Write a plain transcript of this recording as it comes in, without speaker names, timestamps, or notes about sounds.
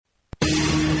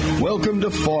Welcome to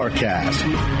FarrCast.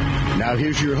 Now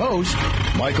here's your host,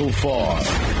 Michael Farr.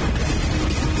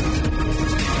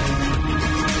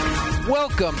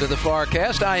 Welcome to the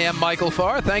FarrCast. I am Michael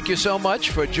Farr. Thank you so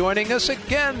much for joining us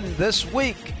again this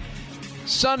week.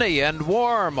 Sunny and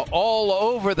warm all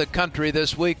over the country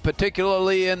this week,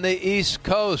 particularly in the East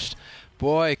Coast.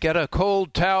 Boy, get a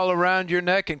cold towel around your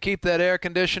neck and keep that air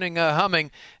conditioning humming.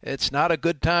 It's not a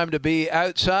good time to be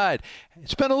outside.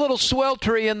 It's been a little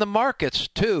sweltery in the markets,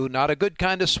 too. Not a good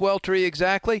kind of sweltery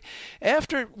exactly.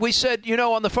 After we said,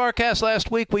 on the FarrCast last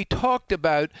week, we talked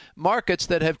about markets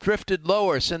that have drifted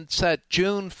lower since that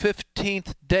June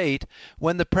 15th date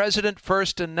when the president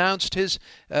first announced his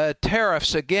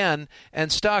tariffs again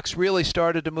and stocks really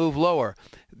started to move lower.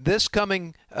 This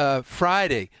coming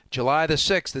Friday, July the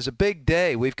 6th, is a big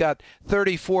day. We've got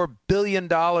 $34 billion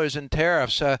in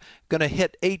tariffs going to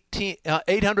hit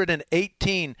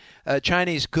 818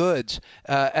 Chinese goods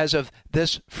as of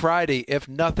this Friday if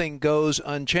nothing goes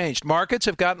unchanged. Markets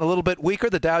have gotten a little bit weaker.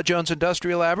 The Dow Jones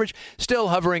Industrial Average still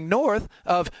hovering north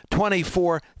of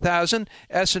 24,000.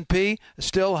 S&P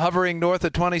still hovering north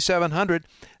of 2,700.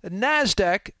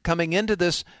 NASDAQ coming into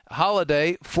this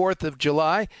holiday, 4th of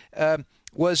July,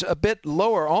 was a bit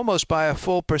lower, almost by a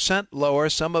full % lower.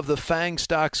 Some of the FANG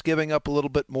stocks giving up a little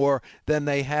bit more than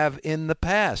they have in the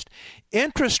past.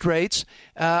 Interest rates,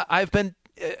 I've been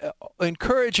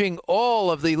encouraging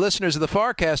all of the listeners of the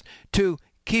FarrCast to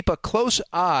keep a close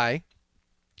eye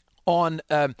on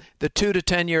the 2 to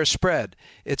 10 year spread.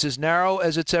 It's as narrow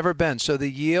as it's ever been. So the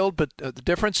yield, but the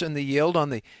difference in the yield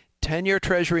on the 10-year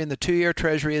Treasury and the 2-year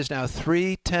Treasury is now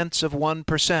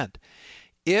 0.3%.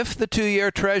 If the 2-year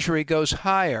Treasury goes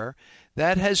higher,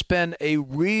 that has been a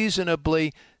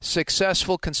reasonably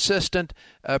successful, consistent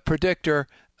predictor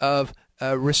of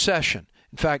a recession.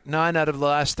 In fact, 9 out of the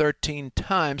last 13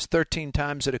 times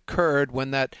it occurred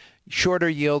when that shorter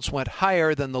yields went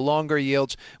higher than the longer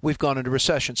yields, we've gone into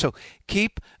recession. So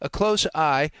keep a close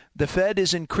eye. The Fed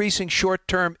is increasing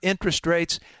short-term interest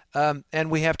rates, and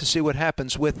we have to see what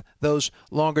happens with those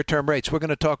longer-term rates. We're going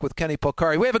to talk with Kenny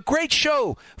Polcari. We have a great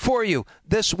show for you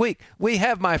this week. We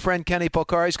have my friend Kenny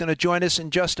Polcari is going to join us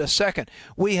in just a second.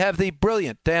 We have the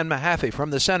brilliant Dan Mahaffee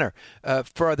from the Center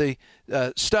for the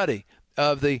Study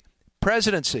of the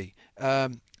Presidency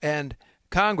and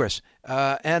Congress,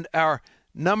 and our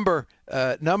number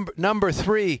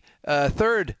three,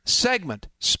 third segment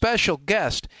special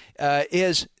guest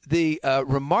is the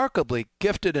remarkably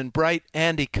gifted and bright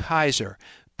Andy Keiser.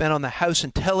 Been on the House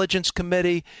Intelligence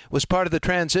Committee, was part of the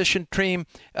transition team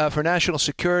for national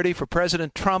security for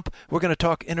President Trump. We're going to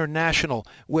talk international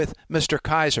with Mr.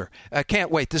 Keiser. Can't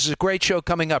wait. This is a great show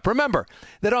coming up. Remember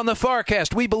that on the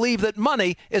FarrCast, we believe that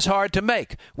money is hard to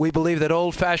make. We believe that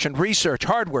old-fashioned research,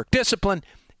 hard work, discipline,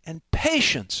 and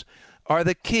patience are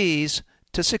the keys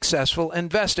to successful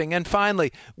investing. And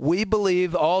finally, we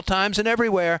believe all times and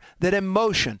everywhere that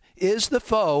emotion is the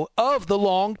foe of the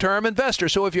long-term investor.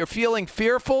 So if you're feeling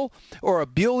fearful or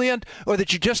ebullient or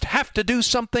that you just have to do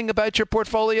something about your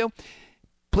portfolio,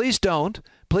 please don't.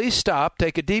 Please stop.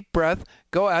 Take a deep breath.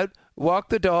 Go out. Walk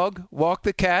the dog, walk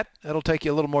the cat. That'll take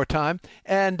you a little more time.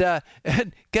 And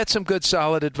get some good,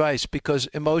 solid advice because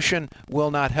emotion will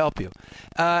not help you.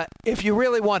 If you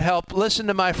really want help, listen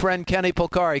to my friend Kenny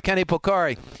Polcari. Kenny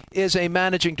Polcari is a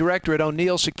managing director at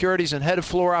O'Neill Securities and head of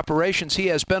floor operations. He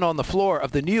has been on the floor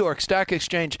of the New York Stock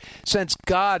Exchange since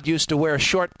God used to wear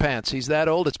short pants. He's that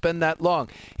old. It's been that long.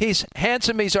 He's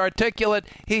handsome. He's articulate.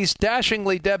 He's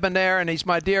dashingly debonair. And he's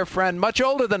my dear friend, much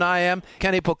older than I am,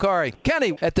 Kenny Polcari.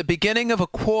 Kenny, at the beginning of a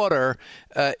quarter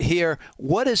here,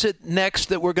 what is it next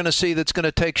that we're going to see that's going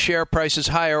to take share prices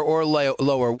higher or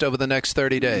lower over the next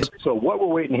 30 days? So what we're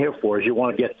waiting here for is you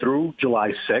want to get through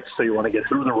July 6th, so you want to get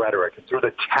through the rhetoric and through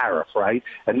the tariff, right?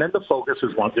 And then the focus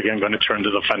is once again going to turn to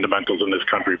the fundamentals in this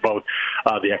country, both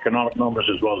the economic numbers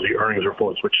as well as the earnings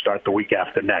reports, which start the week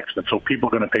after next. And so people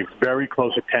are going to pay very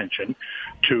close attention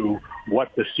to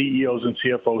what the CEOs and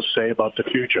CFOs say about the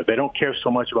future. They don't care so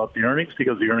much about the earnings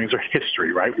because the earnings are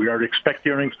history, right? We already expect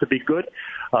the earnings to be good.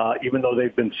 Even though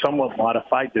they've been somewhat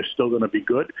modified, they're still going to be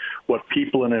good. What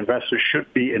people and investors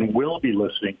should be and will be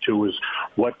listening to is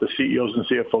what the CEOs and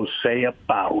CFOs say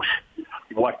about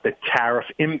what the tariff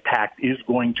impact is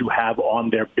going to have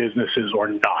on their businesses or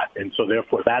not. And so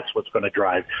therefore, that's what's going to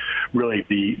drive really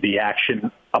the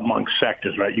action amongst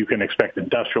sectors, right? You can expect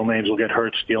industrial names will get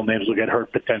hurt, steel names will get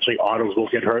hurt, potentially autos will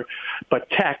get hurt, but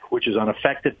tech, which is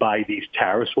unaffected by these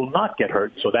tariffs, will not get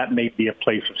hurt. So that may be a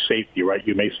place of safety, right?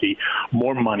 You may see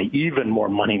more money, even more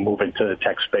money move into the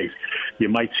tech space. You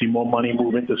might see more money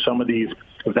move into some of these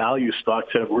value stocks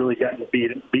that have really gotten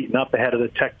beaten up ahead of the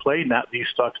tech play. Now these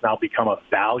stocks now become a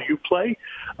value play.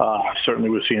 Certainly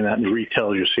we're seeing that in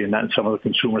retail. You're seeing that in some of the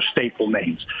consumer staple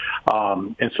names.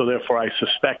 And so therefore I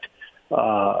suspect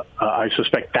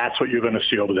that's what you're going to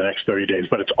see over the next 30 days.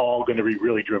 But it's all going to be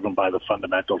really driven by the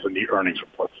fundamentals and the earnings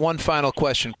reports. One final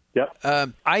question.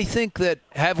 Yep. I think that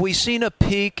have we seen a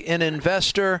peak in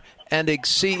investor and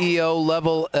CEO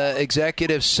level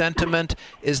executive sentiment?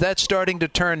 Is that starting to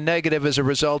turn negative as a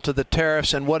result of the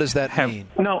tariffs? And what does that mean?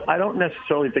 No, I don't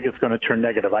necessarily think it's going to turn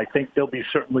negative. I think there'll be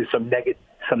certainly some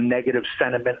negative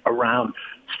sentiment around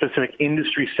specific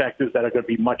industry sectors that are going to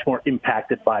be much more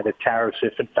impacted by the tariffs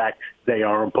if, in fact, they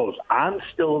are imposed. I'm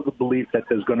still of the belief that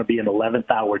there's going to be an 11th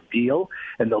hour deal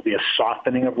and there'll be a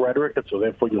softening of rhetoric. And so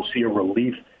therefore you'll see a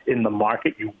relief in the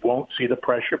market. You won't see the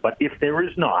pressure. But if there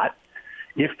is not,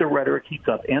 if the rhetoric heats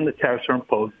up and the tariffs are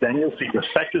imposed, then you'll see the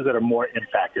sectors that are more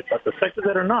impacted. But the sectors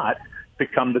that are not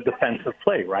become the defensive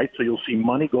play, right? So you'll see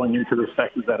money going into the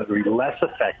sectors that are going to be less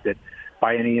affected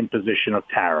by any imposition of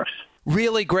tariffs.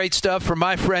 Really great stuff from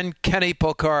my friend Kenny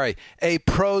Polcari, a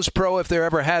pros pro if there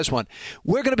ever has one.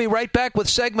 We're going to be right back with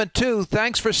segment 2.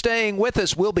 Thanks for staying with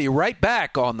us. We'll be right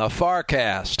back on the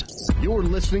FarrCast. You're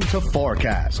listening to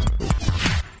FarrCast.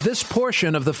 This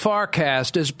portion of the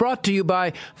FarrCast is brought to you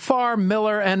by Farr,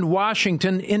 Miller, and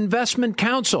Washington Investment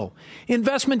Counsel.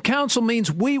 Investment Counsel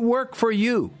means we work for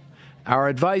you. Our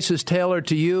advice is tailored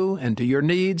to you and to your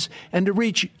needs and to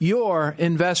reach your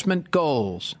investment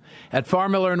goals. At Farr,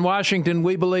 Miller, and Washington,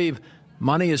 we believe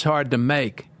money is hard to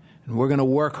make, and we're going to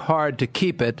work hard to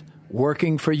keep it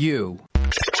working for you.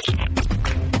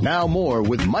 Now more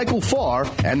with Michael Farr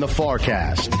and the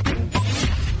FarrCast.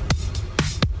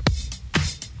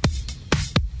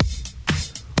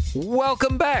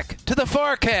 Welcome back to the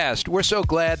FarrCast. We're so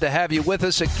glad to have you with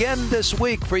us again this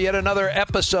week for yet another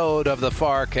episode of the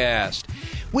FarrCast.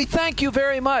 We thank you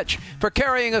very much for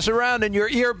carrying us around in your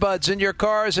earbuds, in your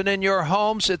cars, and in your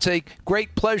homes. It's a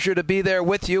great pleasure to be there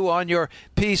with you on your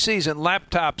PCs and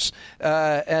laptops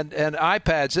and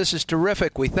iPads. This is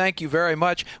terrific. We thank you very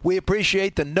much. We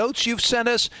appreciate the notes you've sent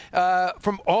us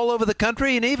from all over the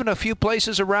country and even a few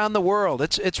places around the world.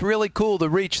 It's really cool, the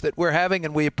reach that we're having,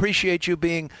 and we appreciate you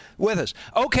being with us.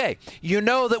 Okay, you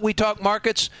know that we talk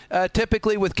markets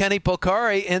typically with Kenny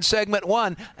Polcari in segment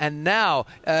 1, and now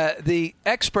the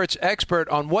expert's expert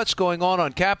on what's going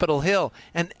on Capitol Hill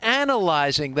and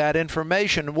analyzing that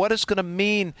information and what it's going to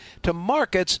mean to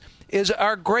markets is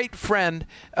our great friend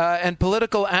and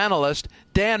political analyst,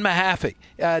 Dan Mahaffee.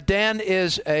 Dan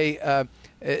is at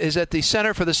the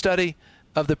Center for the Study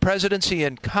of the Presidency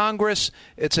and Congress.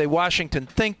 It's a Washington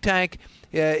think tank.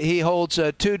 He holds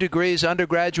 2 degrees,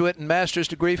 undergraduate and master's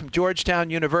degree from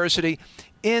Georgetown University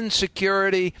in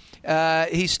security.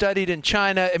 He studied in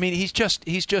China. I mean, he's just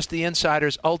the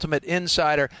insider's ultimate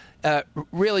insider.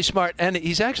 Really smart, and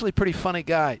he's actually a pretty funny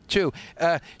guy too.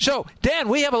 So, Dan,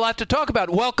 we have a lot to talk about.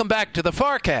 Welcome back to the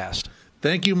FarrCast.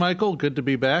 Thank you, Michael. Good to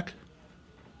be back.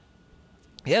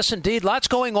 Yes, indeed. Lots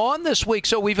going on this week.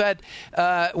 So we've had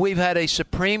a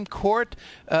Supreme Court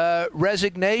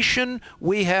resignation.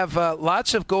 We have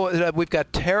lots of we've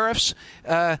got tariffs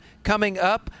coming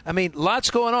up. I mean,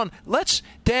 lots going on. Let's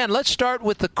start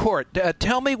with the court.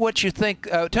 Tell me what you think.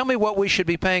 Tell me what we should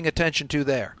be paying attention to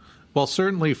there. Well,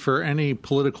 certainly for any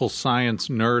political science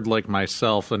nerd like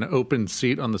myself, an open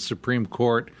seat on the Supreme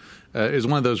Court is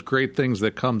one of those great things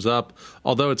that comes up,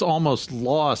 although it's almost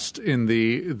lost in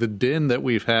the din that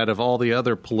we've had of all the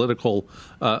other political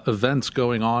events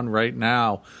going on right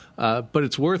now. But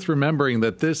it's worth remembering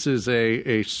that this is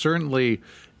certainly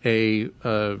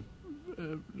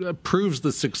proves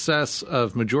the success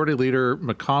of Majority Leader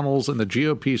McConnell's and the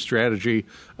GOP strategy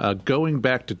going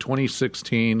back to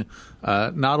 2016,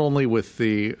 not only with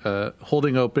the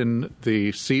holding open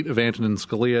the seat of Antonin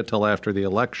Scalia till after the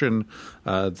election,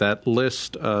 that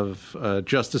list of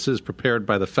justices prepared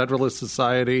by the Federalist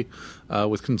Society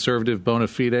with conservative bona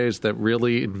fides that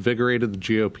really invigorated the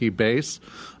GOP base.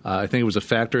 I think it was a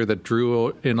factor that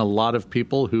drew in a lot of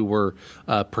people who were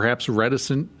perhaps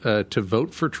reticent to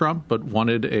vote for Trump, but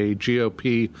wanted a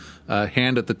GOP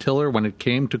hand at the tiller when it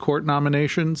came to court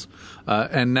nominations.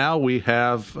 And now we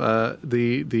have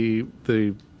the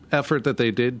effort that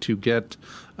they did to get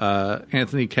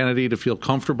Anthony Kennedy to feel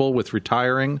comfortable with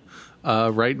retiring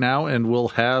right now, and we'll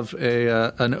have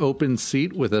an open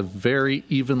seat with a very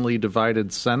evenly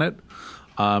divided Senate,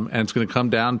 and it's going to come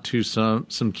down to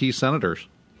some key senators.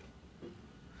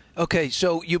 Okay,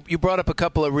 so you brought up a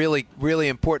couple of really, really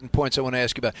important points I want to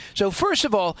ask you about. So first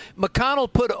of all,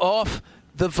 McConnell put off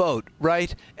the vote,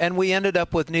 right? And we ended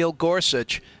up with Neil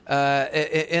Gorsuch on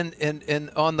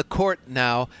the court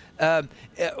now.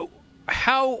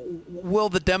 How will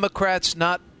the Democrats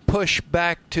not push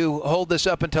back to hold this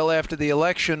up until after the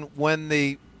election when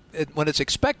it's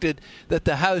expected that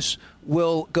the House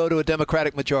will go to a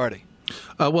Democratic majority?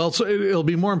 So it'll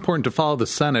be more important to follow the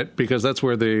Senate because that's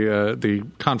where the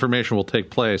confirmation will take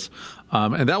place,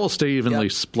 and that will stay evenly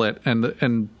split.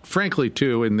 And frankly,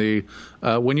 too, in the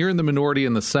when you're in the minority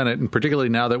in the Senate, and particularly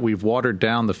now that we've watered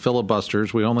down the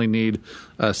filibusters, we only need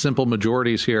simple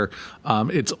majorities here.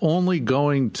 It's only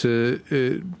going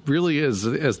to really, as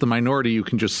the minority, you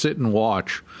can just sit and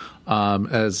watch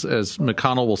as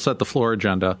McConnell will set the floor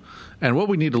agenda. And what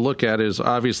we need to look at is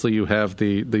obviously you have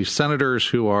the senators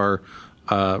who are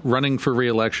running for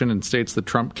re-election in states that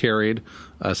Trump carried.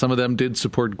 Some of them did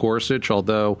support Gorsuch,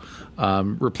 although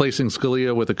replacing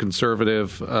Scalia with a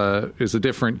conservative is a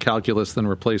different calculus than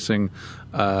replacing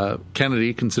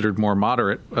Kennedy, considered more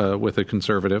moderate, with a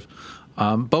conservative.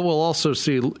 But we'll also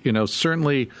see,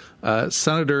 certainly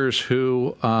senators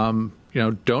who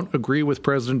don't agree with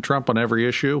President Trump on every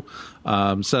issue.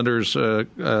 Senators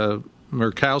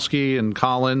Murkowski and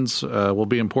Collins will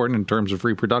be important in terms of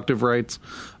reproductive rights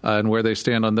and where they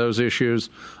stand on those issues.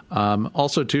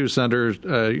 Also, too, Senators,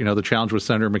 the challenge with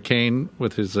Senator McCain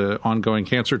with his ongoing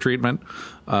cancer treatment.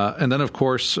 And then, of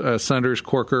course, Senators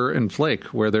Corker and Flake,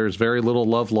 where there's very little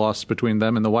love lost between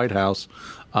them and the White House,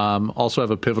 also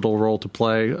have a pivotal role to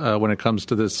play when it comes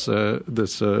to this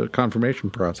confirmation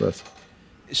process.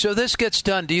 So this gets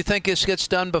done. Do you think this gets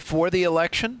done before the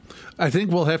election? I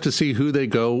think we'll have to see who they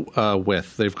go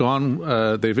with.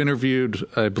 They've interviewed,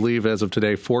 I believe, as of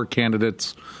today, 4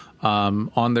 candidates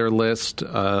on their list.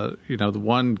 The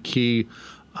one key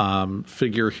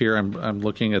figure here, I'm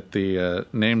looking at the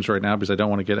names right now because I don't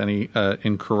want to get any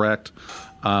incorrect.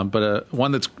 But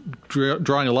one that's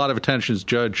drawing a lot of attention is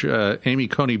Judge Amy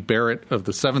Coney Barrett of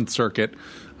the Seventh Circuit.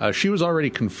 She was already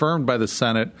confirmed by the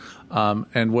Senate.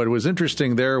 And what was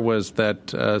interesting there was that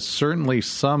certainly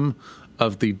some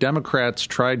of the Democrats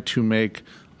tried to make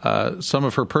some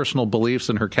of her personal beliefs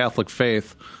and her Catholic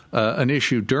faith an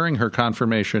issue during her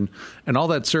confirmation. And all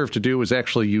that served to do was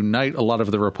actually unite a lot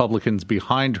of the Republicans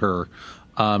behind her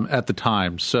at the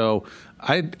time. So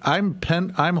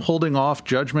I'm holding off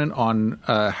judgment on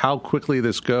how quickly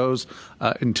this goes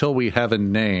until we have a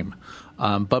name.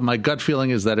 But my gut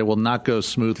feeling is that it will not go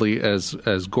smoothly as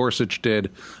Gorsuch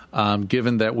did,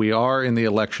 given that we are in the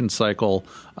election cycle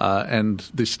and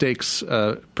the stakes,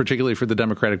 particularly for the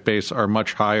Democratic base, are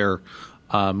much higher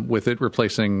with it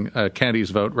replacing Kennedy's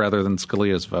vote rather than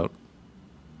Scalia's vote.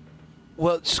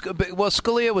 Well,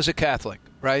 Scalia was a Catholic,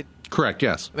 right? Correct.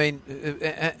 Yes. I mean,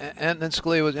 and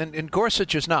Scalia was, and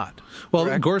Gorsuch is not. Well,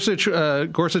 correct?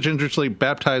 Gorsuch interestingly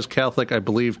baptized Catholic, I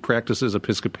believe, practices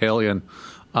Episcopalian.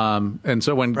 And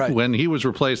so when he was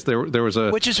replaced, there was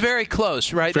a which is very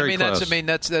close, right? Very close.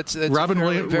 That's Robin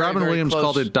very Williams close.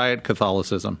 called it Diet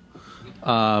Catholicism.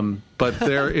 But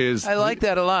there is I like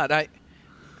that a lot. I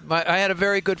had a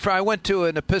very good friend. I went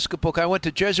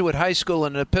to Jesuit high school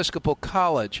and an Episcopal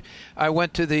college. I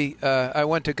went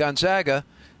to Gonzaga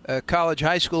College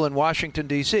High School in Washington,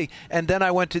 D.C., and then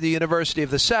I went to the University of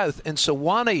the South in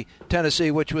Sewanee, Tennessee,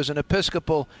 which was an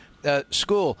Episcopal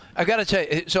school. I got to tell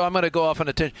you, so I'm going to go off on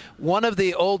a tangent. One of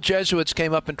the old Jesuits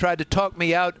came up and tried to talk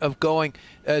me out of going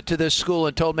to this school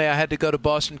and told me I had to go to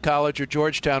Boston College or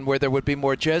Georgetown where there would be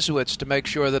more Jesuits to make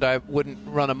sure that I wouldn't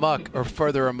run amok or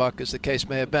further amok, as the case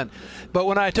may have been. But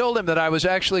when I told him that I was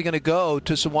actually going to go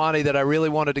to Sewanee, that I really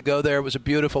wanted to go there, it was a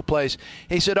beautiful place,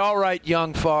 he said, all right,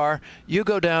 young Farr, you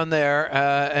go down there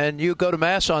and you go to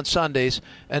Mass on Sundays,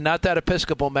 and not that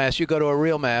Episcopal Mass, you go to a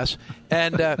real Mass,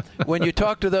 and when you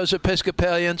talk to those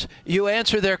Episcopalians, you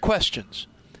answer their questions.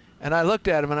 And I looked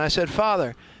at him and I said,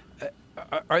 Father,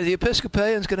 are the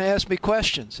Episcopalians going to ask me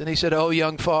questions? And he said, oh,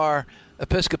 young Farr,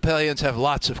 Episcopalians have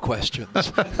lots of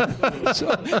questions.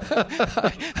 So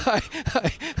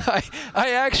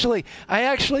I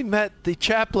actually met the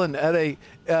chaplain at a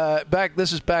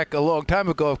this is back a long time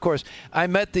ago, of course. I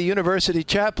met the university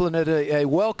chaplain at a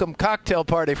welcome cocktail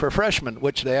party for freshmen,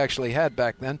 which they actually had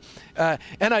back then.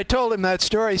 And I told him that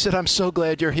story. He said, I'm so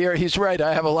glad you're here. He's right.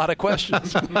 I have a lot of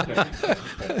questions.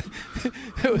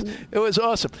 It was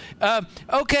awesome.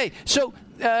 Okay, so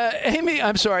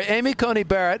Amy Coney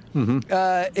Barrett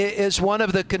is one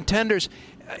of the contenders.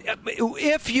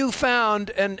 If you found,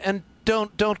 and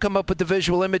don't come up with the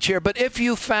visual image here, but if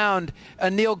you found a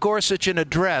Neil Gorsuch in a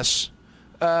dress,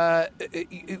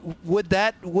 would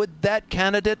that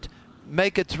candidate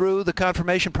make it through the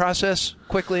confirmation process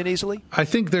quickly and easily? I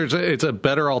think it's a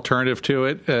better alternative to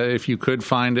it. If you could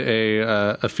find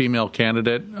a female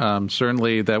candidate,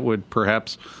 certainly that would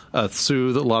perhaps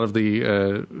soothe a lot of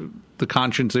the the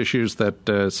conscience issues that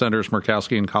Senators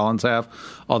Murkowski and Collins have,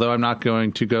 although I'm not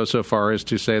going to go so far as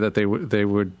to say that they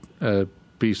would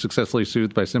be successfully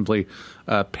soothed by simply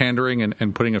pandering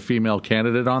and putting a female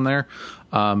candidate on there.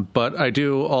 But I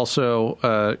do also,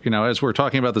 as we're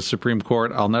talking about the Supreme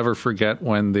Court, I'll never forget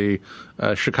when the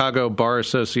Chicago Bar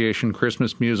Association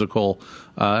Christmas musical,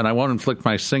 and I won't inflict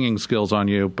my singing skills on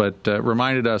you, but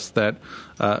reminded us that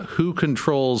who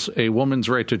controls a woman's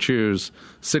right to choose?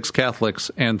 6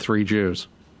 Catholics and 3 Jews.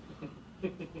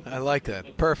 I like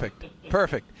that. Perfect.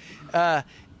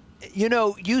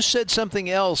 You said something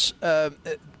else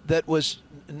that was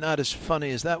not as funny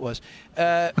as that was,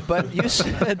 but you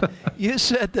said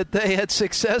that they had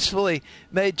successfully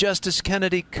made Justice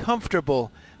Kennedy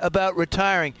comfortable about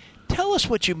retiring. Tell us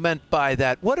what you meant by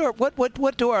that. What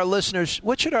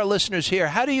should our listeners hear?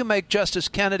 How do you make Justice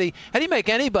Kennedy? How do you make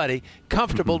anybody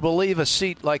comfortable to leave a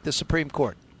seat like the Supreme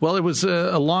Court? Well, it was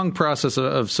a long process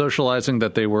of socializing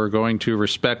that they were going to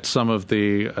respect some of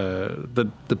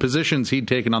the positions he'd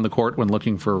taken on the court when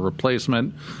looking for a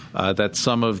replacement, that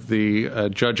some of the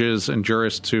judges and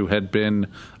jurists who had been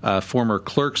former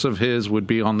clerks of his would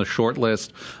be on the short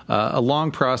list. A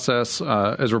long process,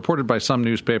 as reported by some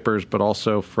newspapers, but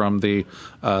also from the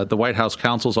White House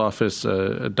counsel's office,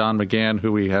 Don McGahn,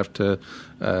 who we have to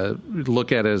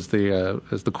look at as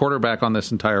the quarterback on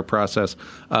this entire process,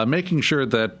 making sure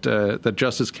that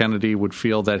Justice Kennedy would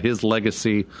feel that his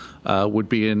legacy would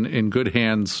be in good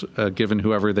hands, given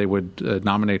whoever they would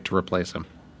nominate to replace him.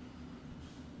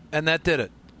 And that did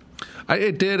it.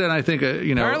 It did, and I think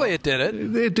apparently it did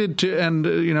it. It did too,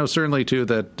 and certainly too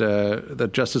that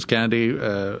Justice Kennedy,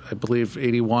 I believe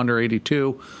 81 or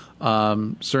 82.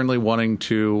 Certainly wanting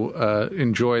to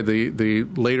enjoy the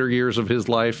later years of his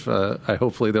life.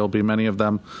 Hopefully there'll be many of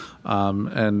them,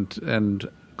 and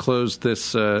close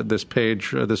this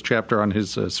page, this chapter on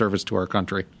his service to our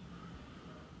country.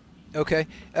 Okay.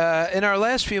 In our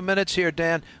last few minutes here,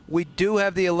 Dan, we do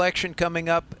have the election coming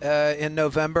up in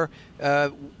November.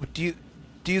 Do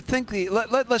you think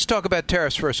let's talk about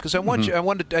tariffs first, because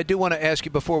I do want to ask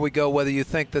you before we go whether you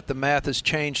think that the math has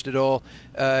changed at all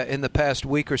in the past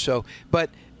week or so. But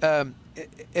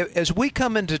as we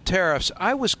come into tariffs,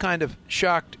 I was kind of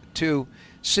shocked to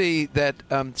see that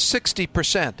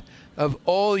 60% of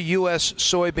all U.S.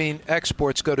 soybean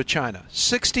exports go to China.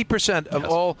 60% of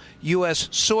all U.S.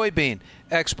 soybean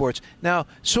exports. Now,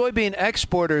 soybean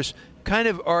exporters kind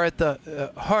of are at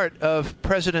the heart of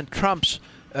President Trump's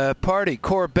party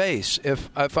core base, if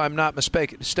I'm not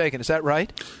mistaken. Is that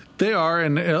right? They are,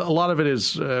 and a lot of it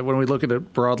is when we look at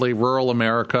it broadly, rural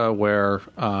America, where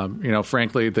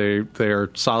frankly they are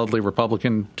solidly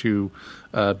Republican to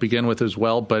begin with as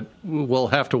well. But we'll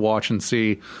have to watch and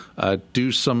see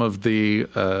do some of the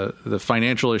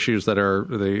financial issues that are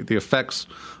the effects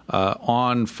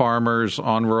on farmers,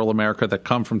 on rural America that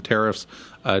come from tariffs.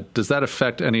 Does that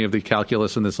affect any of the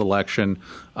calculus in this election?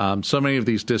 So many of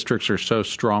these districts are so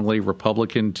strongly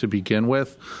Republican to begin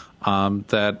with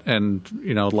that, and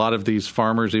a lot of these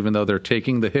farmers, even though they're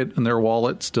taking the hit in their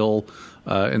wallet, still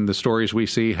in the stories we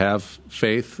see, have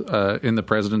faith in the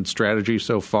president's strategy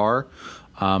so far.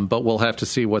 But we'll have to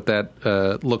see what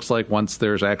that looks like once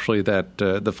there's actually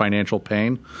the financial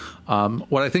pain.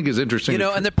 What I think is interesting,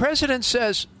 and the president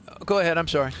says. Go ahead. I'm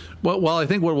sorry. Well, I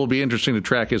think what will be interesting to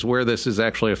track is where this is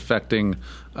actually affecting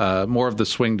more of the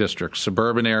swing districts,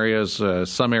 suburban areas,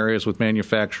 some areas with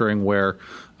manufacturing where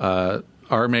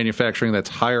our manufacturing that's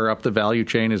higher up the value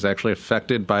chain is actually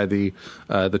affected by the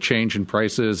change in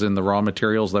prices and the raw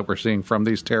materials that we're seeing from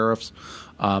these tariffs.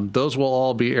 Those will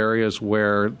all be areas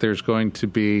where there's going to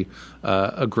be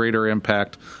a greater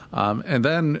impact. And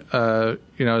then,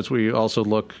 as we also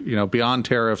look, beyond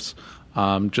tariffs,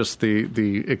 just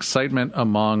the excitement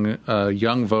among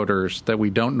young voters that we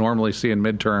don't normally see in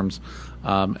midterms.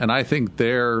 And I think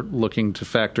they're looking to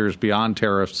factors beyond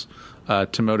tariffs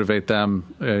to motivate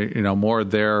them, more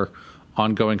their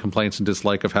ongoing complaints and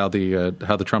dislike of how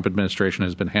the Trump administration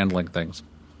has been handling things.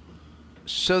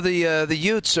 So the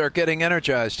youths are getting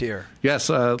energized here. Yes,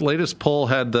 latest poll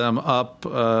had them up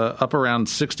around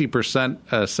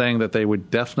 60%, saying that they would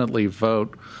definitely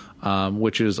vote.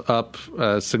 Which is up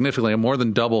significantly, more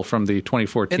than double from the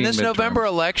 2014 in this midterms. November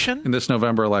election? In this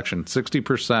November election,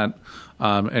 60%.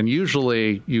 And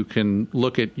usually you can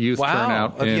look at youth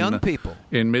turnout of young people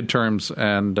in midterms,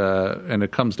 and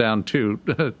it comes down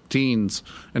to teens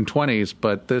and 20s,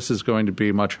 but this is going to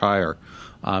be much higher.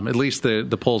 At least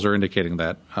the polls are indicating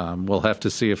that. We'll have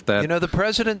to see if that the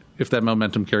president, if that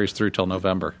momentum carries through till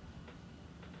November.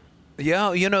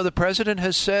 Yeah, the president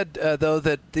has said, though,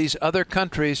 that these other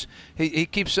countries, he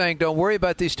keeps saying, don't worry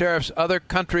about these tariffs. Other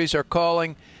countries are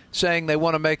calling saying they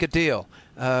want to make a deal.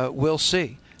 We'll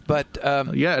see. But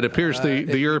it appears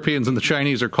the Europeans and the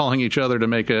Chinese are calling each other to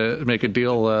make a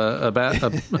deal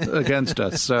against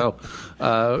us. So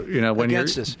when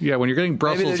you're getting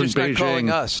Brussels maybe they're just and Beijing, not calling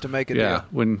us to make a deal.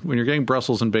 When you're getting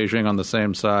Brussels and Beijing on the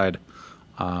same side,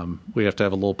 we have to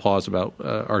have a little pause about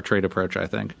our trade approach, I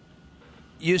think.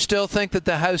 You still think that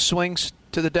the House swings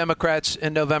to the Democrats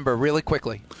in November really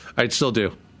quickly? I'd still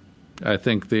do. I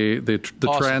think the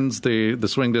awesome. trends, the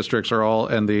swing districts are all,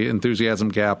 and the enthusiasm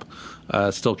gap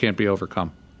still can't be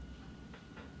overcome.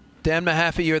 Dan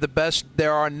Mahaffee, you're the best.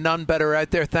 There are none better out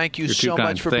there. Thank you so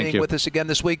much for being with us again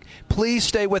this week. Please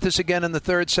stay with us again in the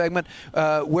third segment.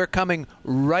 We're coming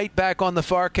right back on the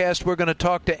FarrCast. We're going to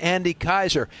talk to Andy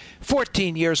Keiser,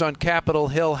 14 years on Capitol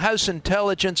Hill, House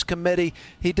Intelligence Committee.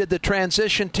 He did the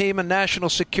transition team and national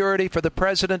security for the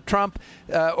President Trump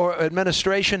or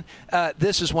administration.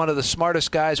 This is one of the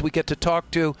smartest guys we get to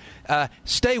talk to.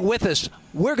 Stay with us.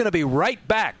 We're going to be right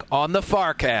back on the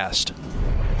FarrCast.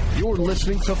 You're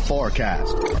listening to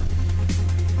FarrCast.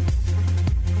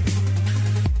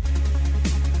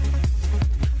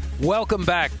 Welcome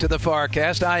back to the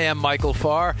FarrCast. I am Michael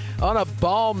Farr. On a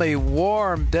balmy,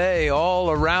 warm day all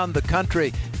around the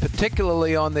country,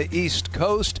 particularly on the East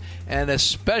Coast, and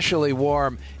especially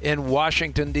warm in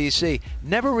Washington, D.C.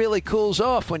 Never really cools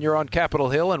off when you're on Capitol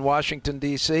Hill in Washington,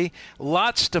 D.C.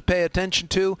 Lots to pay attention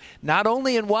to, not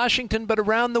only in Washington, but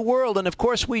around the world. And, of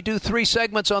course, we do 3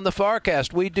 segments on the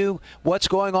FarrCast. We do what's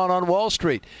going on Wall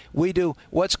Street. We do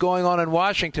what's going on in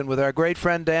Washington with our great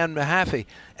friend Dan Mahaffee.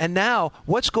 And now,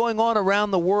 what's going on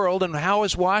around the world, and how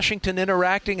is Washington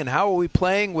interacting, and how are we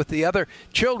playing with the other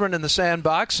children in the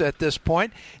sandbox at this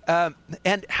point,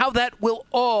 and how that will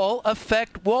all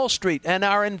affect Wall Street and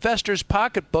our investors'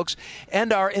 pocketbooks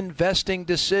and our investing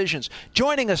decisions.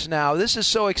 Joining us now, this is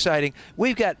so exciting,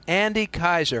 we've got Andy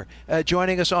Keiser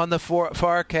joining us on the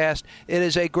FarrCast. It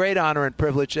is a great honor and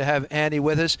privilege to have Andy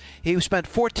with us. He spent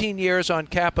 14 years on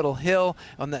Capitol Hill,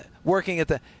 working at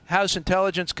the House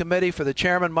Intelligence Committee for the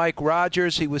chairman, Mike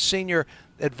Rogers. He was senior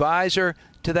advisor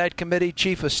to that committee,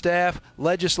 chief of staff,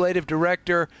 legislative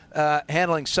director,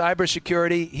 handling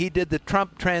cybersecurity. He did the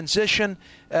Trump transition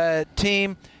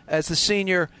team as the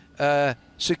senior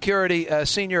security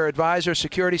senior advisor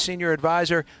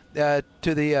to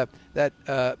the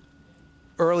that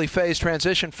early phase,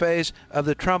 transition phase of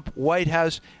the Trump White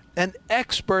House. An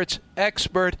expert,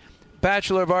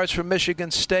 Bachelor of Arts from Michigan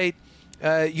State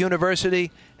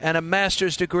University, and a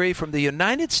master's degree from the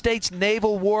United States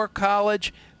Naval War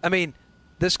College. I mean,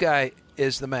 this guy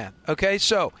is the man. Okay,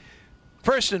 so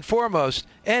first and foremost,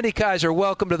 Andy Keiser,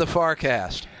 welcome to the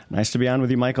FarrCast. Nice to be on with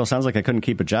you, Michael. Sounds like I couldn't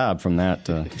keep a job from that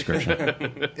description.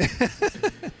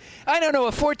 I don't know.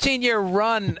 A 14-year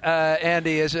run,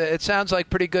 Andy, it sounds like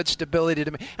pretty good stability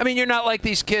to me. I mean, you're not like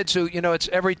these kids who, it's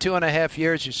every 2.5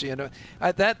 years you see.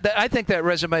 I think that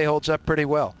resume holds up pretty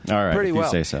well. All right, pretty if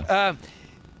well. You say so.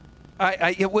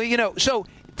 So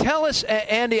tell us,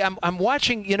 Andy. I'm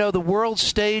watching, the world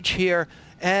stage here,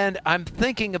 and I'm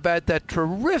thinking about that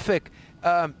terrific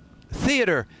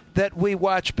theater that we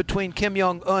watch between Kim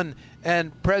Jong-Un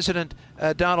and President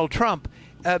Donald Trump.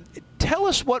 Tell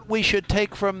us what we should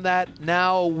take from that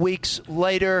now, weeks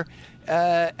later.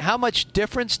 How much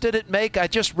difference did it make? I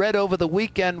just read over the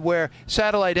weekend where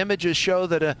satellite images show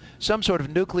that some sort of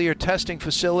nuclear testing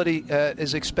facility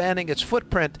is expanding its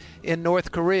footprint in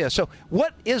North Korea. So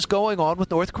what is going on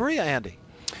with North Korea, Andy?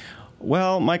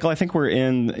 Well, Michael, I think we're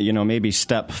in, maybe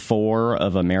step 4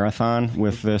 of a marathon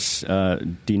with this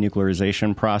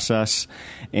denuclearization process.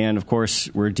 And, of course,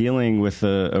 we're dealing with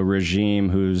a regime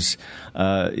who's,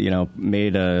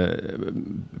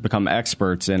 become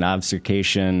experts in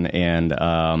obfuscation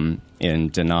and in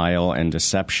denial and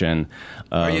deception.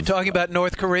 Are you talking about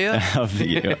North Korea? Of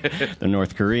the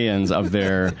North Koreans, of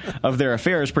their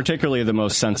affairs, particularly the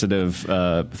most sensitive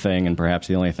thing and perhaps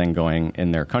the only thing going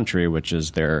in their country, which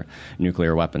is their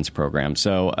nuclear weapons program.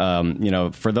 So,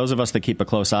 for those of us that keep a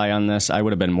close eye on this, I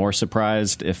would have been more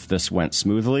surprised if this went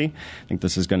smoothly. I think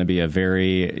this is going to be a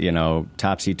very,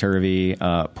 topsy-turvy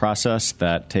process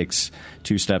that takes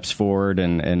 2 steps forward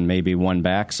and maybe 1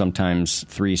 back, sometimes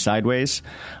 3 sideways.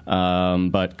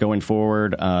 But going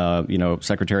forward,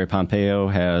 Secretary Pompeo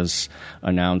has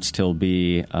announced he'll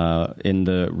be in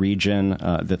the region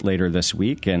that later this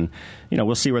week, and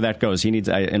we'll see where that goes. He needs,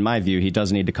 in my view, he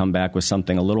does need to come back with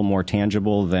something a little more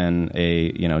tangible than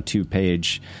a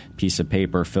 2-page piece of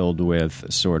paper filled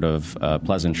with sort of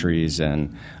pleasantries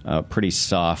and pretty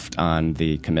soft on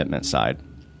the commitment side.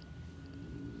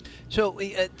 So,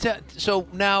 so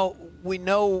now we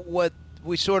know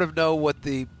we sort of know what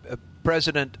the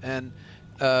president and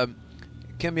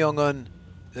Kim Jong-un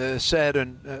said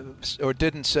or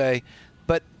didn't say.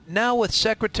 But now with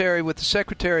the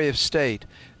Secretary of State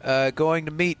going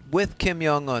to meet with Kim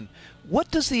Jong-un,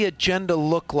 what does the agenda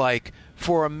look like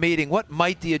for a meeting? What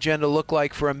might the agenda look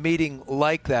like for a meeting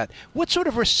like that? What sort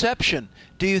of reception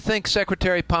do you think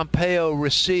Secretary Pompeo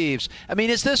receives? I mean,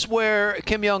 is this where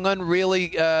Kim Jong-un really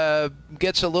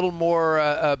gets a little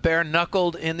more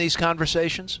bare-knuckled in these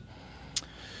conversations?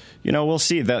 We'll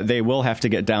see. That they will have to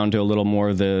get down to a little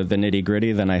more the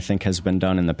nitty-gritty than I think has been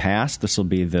done in the past. This will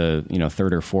be the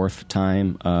third or fourth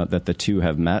time that the two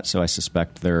have met, so I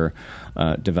suspect they're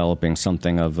developing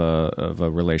something of a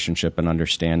relationship and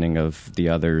understanding of the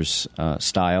other's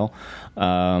style.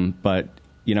 But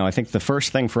I think the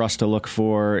first thing for us to look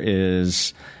for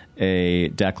is a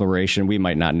declaration. We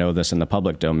might not know this in the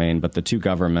public domain, but the two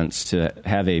governments to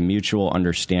have a mutual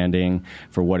understanding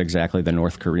for what exactly the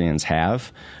North Koreans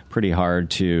have. Pretty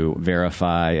hard to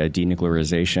verify a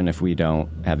denuclearization if we don't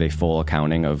have a full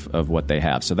accounting of what they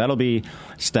have. So that'll be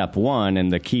step one.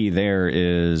 And the key there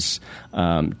is,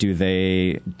 do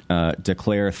they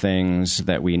declare things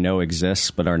that we know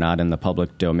exist but are not in the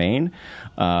public domain?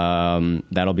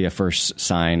 That'll be a first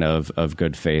sign of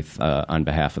good faith on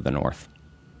behalf of the North.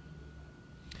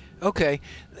 Okay.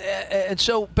 And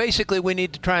so basically we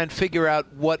need to try and figure out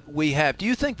what we have. Do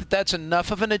you think that that's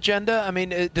enough of an agenda? I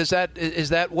mean, is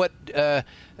that what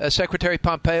Secretary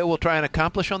Pompeo will try and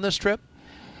accomplish on this trip?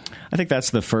 I think that's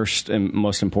the first and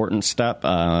most important step.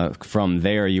 From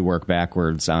there, you work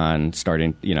backwards on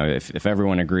starting, if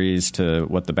everyone agrees to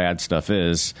what the bad stuff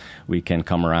is, we can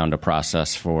come around a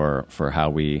process for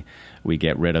how we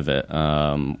get rid of it,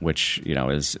 which,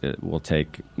 it will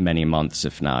take many months,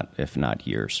 if not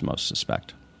years, most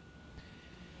suspect.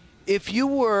 If you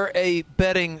were a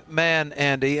betting man,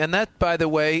 Andy, and that, by the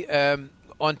way,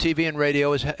 on TV and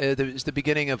radio is the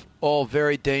beginning of all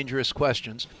very dangerous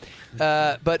questions.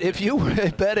 But if you were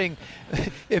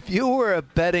a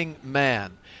betting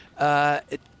man,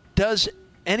 does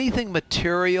anything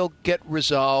material get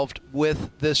resolved with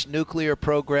this nuclear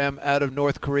program out of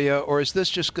North Korea, or is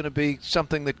this just going to be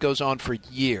something that goes on for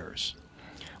years?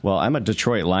 Well, I'm a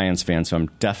Detroit Lions fan, so I'm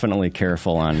definitely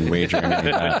careful on wagering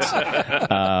any bets.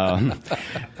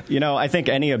 I think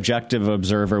any objective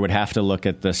observer would have to look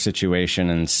at the situation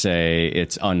and say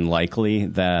it's unlikely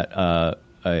that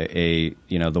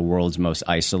the world's most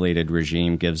isolated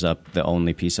regime gives up the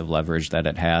only piece of leverage that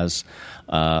it has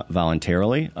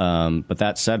voluntarily. But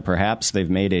that said, perhaps they've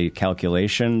made a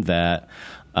calculation that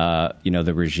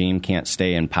the regime can't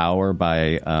stay in power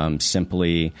by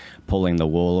simply pulling the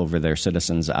wool over their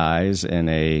citizens' eyes in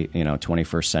a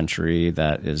 21st century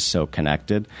that is so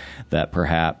connected that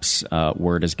perhaps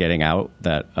word is getting out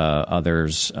that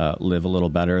others live a little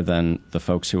better than the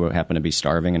folks who happen to be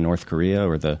starving in North Korea,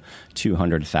 or the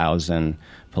 200,000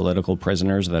 political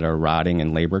prisoners that are rotting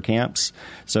in labor camps.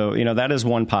 So, that is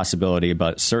one possibility,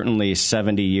 but certainly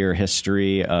 70-year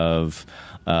history of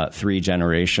three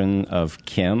generation of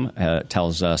Kim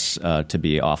tells us to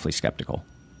be awfully skeptical.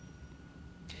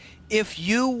 If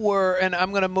you were, and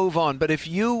I'm going to move on, but if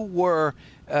you were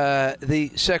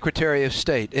the Secretary of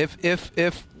State, if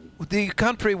the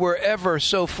country were ever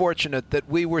so fortunate that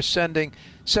we were sending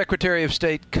Secretary of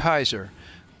State Keiser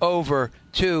over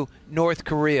to North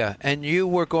Korea, and you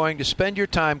were going to spend your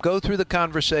time, go through the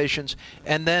conversations,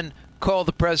 and then call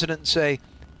the president and say,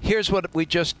 here's what we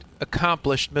just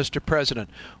accomplished, Mr. President.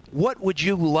 What would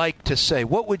you like to say?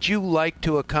 What would you like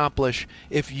to accomplish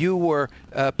if you were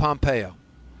Pompeo?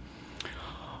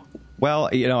 Well,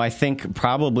 I think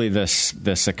probably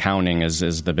this accounting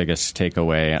is the biggest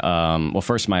takeaway. Well,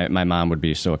 first, my mom would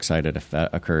be so excited if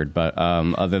that occurred. But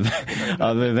other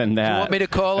than that, do you want me to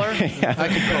call her? Yeah, I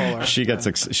can call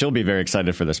her. She'll be very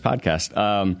excited for this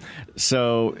podcast.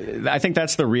 So I think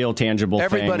that's the real tangible thing.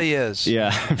 Everybody is.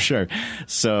 Yeah, I'm sure.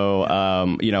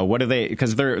 So what do they?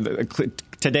 Because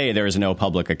today there is no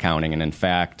public accounting, and in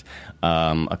fact,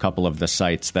 a couple of the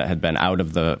sites that had been out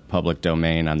of the public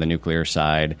domain on the nuclear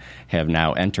side have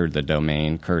now entered the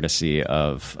domain, courtesy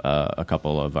of a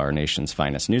couple of our nation's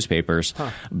finest newspapers.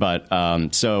 Huh. But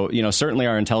certainly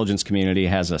our intelligence community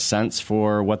has a sense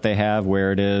for what they have,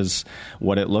 where it is,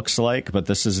 what it looks like. But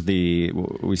this is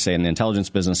we say in the intelligence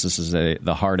business, this is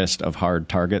the hardest of hard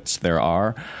targets there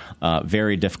are.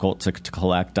 Very difficult to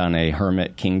collect on a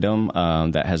hermit kingdom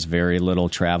that has very little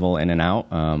travel in and out,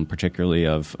 particularly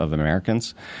of Americans.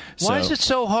 Why is it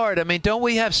so hard? I mean, don't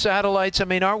we have satellites? I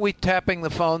mean, aren't we tapping the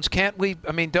phones? Can't we?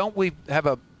 I mean, don't we have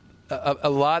a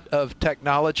lot of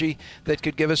technology that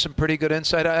could give us some pretty good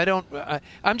insight?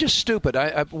 I'm just stupid.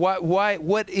 Why?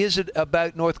 What is it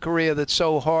about North Korea that's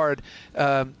so hard,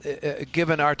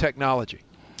 given our technology?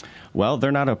 Well,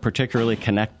 they're not a particularly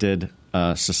connected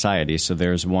society, so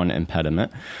there's one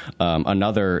impediment.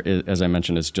 Another, as I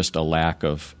mentioned, is just a lack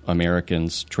of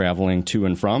Americans traveling to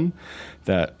and from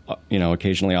that,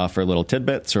 occasionally offer little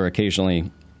tidbits or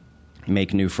occasionally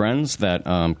make new friends that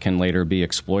can later be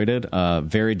exploited.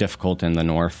 Very difficult in the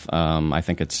North. I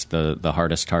think it's the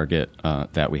hardest target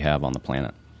that we have on the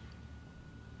planet.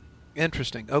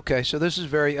 Interesting. Okay, so this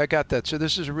is I got that. So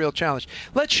this is a real challenge.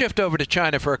 Let's shift over to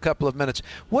China for a couple of minutes.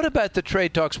 What about the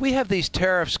trade talks? We have these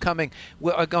tariffs coming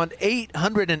on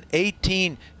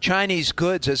 818 Chinese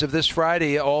goods as of this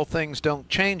Friday. All things don't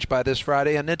change by this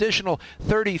Friday. An additional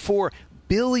 $34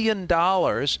 billion.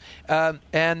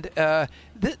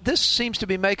 This seems to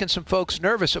be making some folks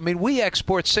nervous. I mean, we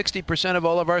export 60% of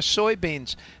all of our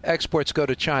soybeans exports go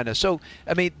to China. So,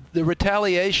 I mean, the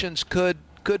retaliations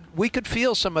we could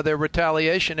feel some of their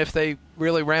retaliation if they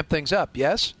really ramp things up.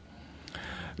 Yes?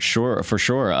 Sure, for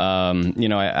sure.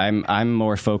 I'm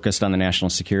more focused on the national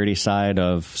security side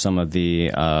of some of the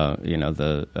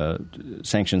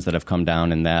sanctions that have come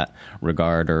down in that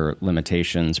regard, or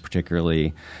limitations,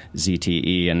 particularly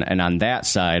ZTE. And on that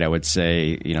side, I would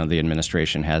say, the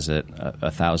administration has it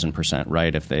 1,000%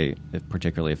 right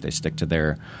particularly if they stick to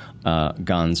their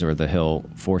guns, or the Hill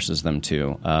forces them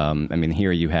to.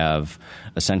 Here you have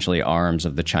essentially arms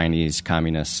of the Chinese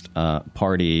Communist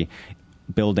Party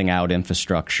building out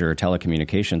infrastructure,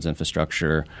 telecommunications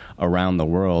infrastructure around the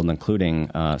world, including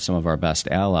some of our best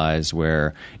allies,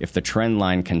 where if the trend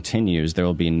line continues, there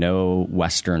will be no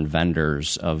Western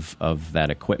vendors of that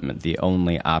equipment. The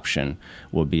only option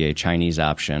will be a Chinese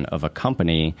option of a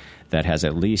company that has,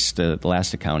 at least the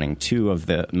last accounting, 2 of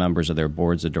the members of their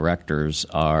boards of directors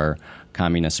are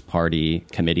Communist Party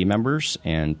committee members,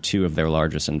 and 2 of their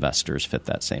largest investors fit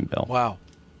that same bill.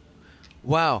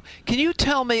 Wow. Can you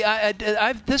tell me,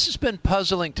 this has been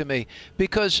puzzling to me,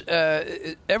 because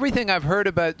everything I've heard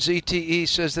about ZTE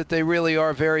says that they really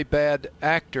are very bad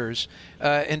actors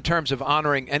in terms of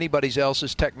honoring anybody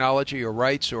else's technology or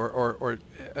rights,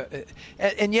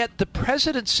 and yet the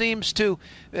president seems to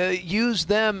use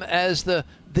them as the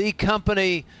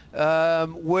company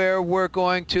where we're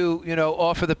going to,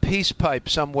 offer the peace pipe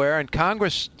somewhere, and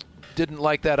Congress didn't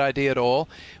like that idea at all.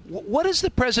 What is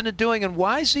the president doing, and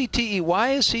why ZTE?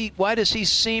 Why does he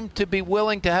seem to be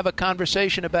willing to have a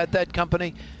conversation about that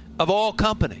company of all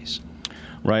companies?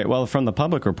 Right. Well, from the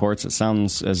public reports, it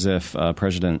sounds as if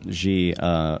President Xi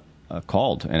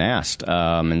called and asked,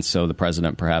 and so the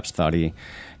president perhaps thought he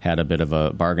had a bit of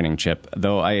a bargaining chip,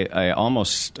 though I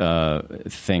almost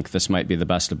think this might be the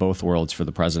best of both worlds for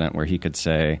the president, where he could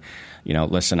say,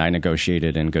 listen, I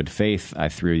negotiated in good faith. I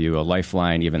threw you a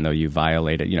lifeline, even though you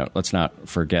violated, let's not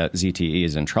forget ZTE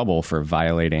is in trouble for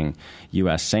violating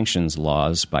U.S. sanctions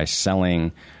laws by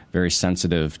selling very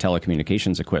sensitive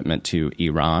telecommunications equipment to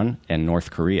Iran and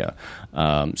North Korea.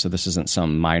 So this isn't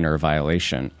some minor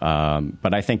violation.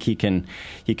 But I think he can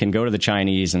go to the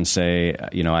Chinese and say,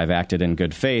 I've acted in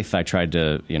good faith. I tried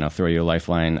to, throw you a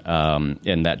lifeline,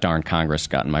 and that darn Congress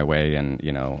got in my way and,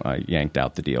 yanked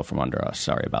out the deal from under us.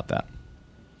 Sorry about that.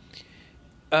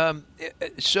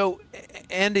 So,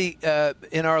 Andy,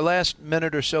 in our last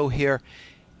minute or so here,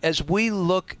 as we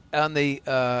look on the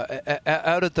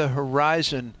out at the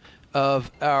horizon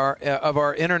of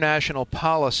our international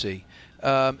policy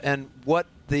and what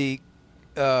the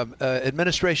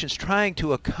administration is trying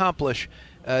to accomplish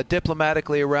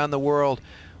diplomatically around the world,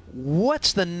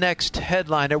 what's the next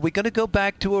headline? Are we going to go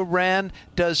back to Iran?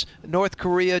 Does North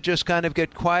Korea just kind of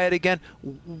get quiet again?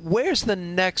 Where's the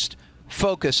next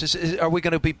focus? Are we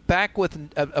going to be back with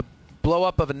a blow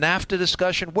up of a NAFTA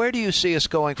discussion? Where do you see us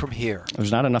going from here?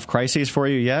 There's not enough crises for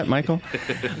you yet, Michael.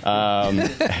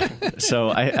 So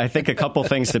I think a couple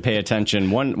things to pay attention.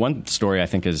 One story I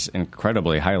think is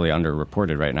incredibly highly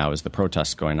underreported right now is the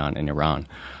protests going on in Iran.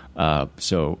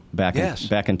 So back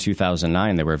in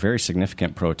 2009, there were very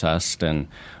significant protests, and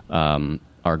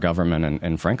our government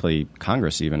and frankly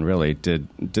Congress even really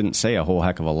didn't say a whole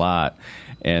heck of a lot,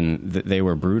 and they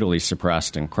were brutally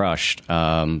suppressed and crushed.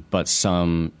 But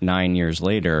some 9 years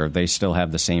later, they still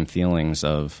have the same feelings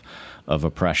of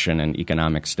oppression and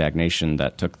economic stagnation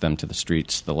that took them to the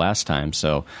streets the last time.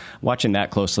 So watching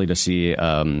that closely to see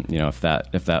if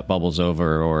that bubbles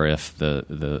over, or if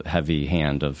the heavy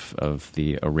hand of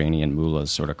the Iranian mullahs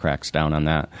sort of cracks down on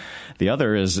that. The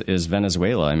other is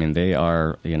Venezuela. I mean, they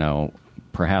are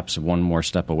perhaps one more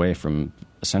step away from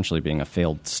essentially being a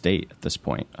failed state at this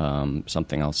point.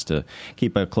 Something else to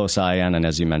keep a close eye on. And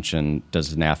as you mentioned,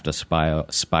 does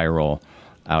NAFTA spiral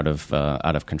out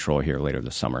of control here later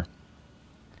this summer?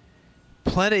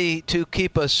 plenty to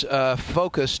keep us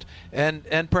focused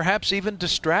and perhaps even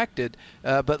distracted,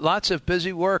 but lots of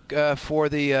busy work for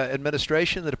the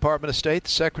administration, the Department of State, the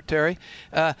Secretary.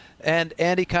 And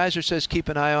Andy Keiser says keep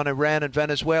an eye on Iran and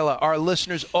Venezuela. Our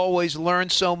listeners always learn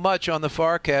so much on the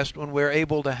FarrCast when we're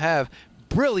able to have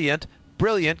brilliant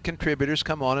contributors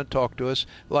come on and talk to us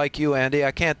like you, Andy.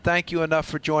 I can't thank you enough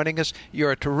for joining us.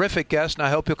 You're a terrific guest, and I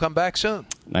hope you'll come back soon.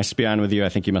 Nice to be on with you. I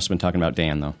think you must have been talking about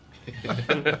Dan, though.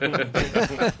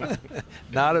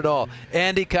 Not at all.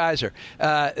 Andy Keiser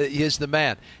is the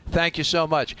man. Thank you so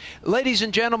much. Ladies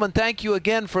and gentlemen, thank you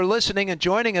again for listening and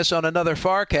joining us on another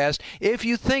FarrCast. If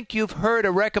you think you've heard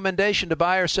a recommendation to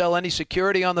buy or sell any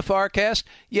security on the FarrCast,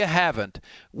 you haven't.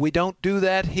 We don't do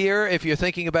that here. If you're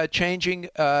thinking about changing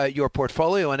your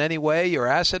portfolio in any way, your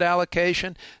asset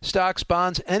allocation, stocks,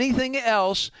 bonds, anything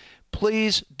else,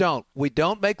 please don't. We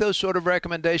don't make those sort of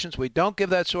recommendations. We don't give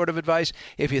that sort of advice.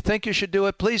 If you think you should do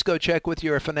it, please go check with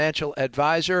your financial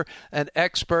advisor, an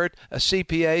expert, a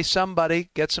CPA, somebody,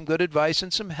 get some good advice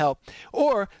and some help.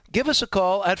 Or give us a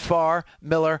call at Farr,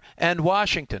 Miller &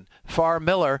 Washington,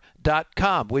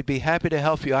 farrmiller.com. We'd be happy to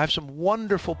help you. I have some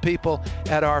wonderful people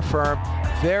at our firm,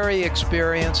 very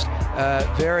experienced,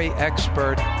 very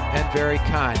expert, and very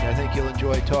kind. I think you'll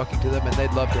enjoy talking to them, and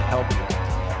they'd love to help you.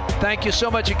 Thank you so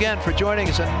much again for joining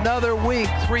us another week.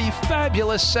 3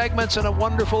 fabulous segments and a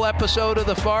wonderful episode of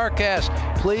the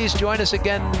FarrCast. Please join us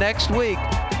again next week.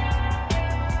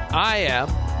 I am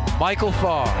Michael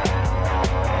Farr.